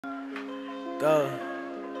Go.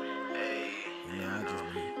 I just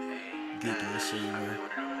be geeking and shit, man.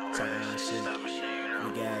 Talking that shit. You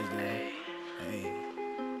guys, man. Hey.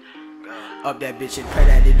 Up that bitch and pray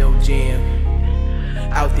that it don't jam.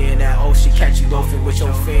 Out there in that ocean, catch you loafing with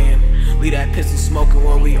your fam. Leave that pistol smoking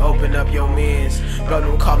when we open up your mans. Bro,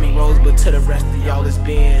 don't call me Rose, but to the rest of y'all is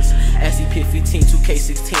Benz. SCP-15,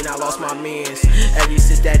 2K16, I lost my mans. Ever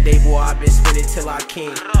since that day, boy, I been spinning till I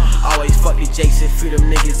can. Always fuck the Jason, free them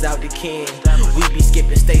niggas out the can. We be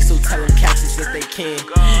skipping states, so tell them catches if they can.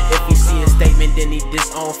 If he see a statement, then he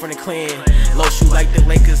disown from the clan. Low shoe like the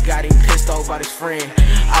Lakers, got him pissed off by his friend.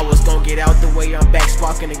 I was gon' get out the way, I'm back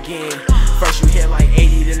sparking again. First you hit like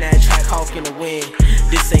 80, then that track hawk in the wind.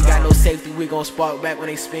 This ain't got no safety, we gon' spark back when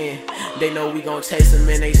they spin. They know we gon' chase them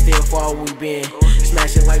and they still fall where we been.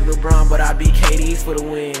 Smashing like LeBron, but I beat KD for the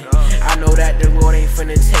win. I know that the Lord ain't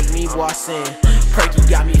finna take me, boy, I sin. Perky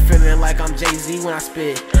got me feeling like I'm Jay-Z when I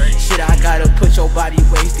spit. Shit, I gotta put your body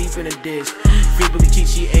waist deep in the disc. Free Billy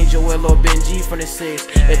Chichi, Angel, and Lil Benji from the 6.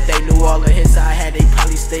 If they knew all the hits I had, they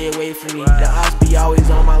probably stay away from me. The odds be always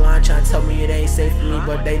on my line, trying to tell me it ain't safe for me.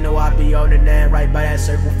 But they know I be on the 9, right by that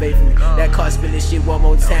circle faithfully. That car spin this shit one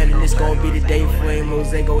more time, and it's gon' be the day for him.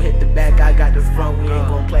 Rosé gon' hit the back, I got the front, we ain't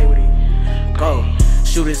gon' play with it. Go.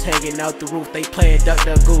 Shooters hanging out the roof, they playing duck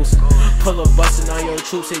duck goose. Pull up bustin' on your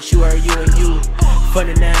troops, hit you or you and you. From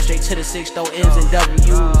the 9 straight to the 6, throw M's and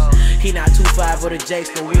W's. He not 2-5 or the Jakes,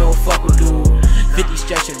 but we don't fuck with dude. 50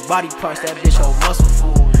 stretching body parts, that bitch whole muscle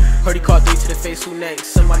fool. Heard he caught 3 to the face, who next?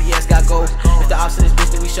 Somebody else got go. If the ops in this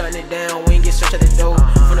bitch, then we shutting it down. We ain't get stretched at the door.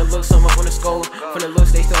 From the looks, I'm up on the scope. From the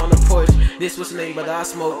looks, they still on the porch. This was the name, but I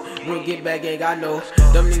smoke. We'll get back, gang, I know.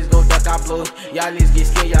 Them niggas gon' duck, I blow. Y'all niggas get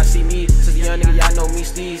scared, y'all see me. Since a young nigga, y'all know me,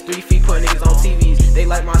 Steez. 3 feet putting niggas on TVs. They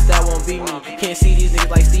like my style, won't beat me. Can't see these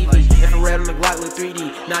niggas like Stevie. Infrared on the Glock with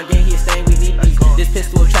 3D. Not gang, he a stain, we need these. This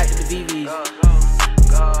pistol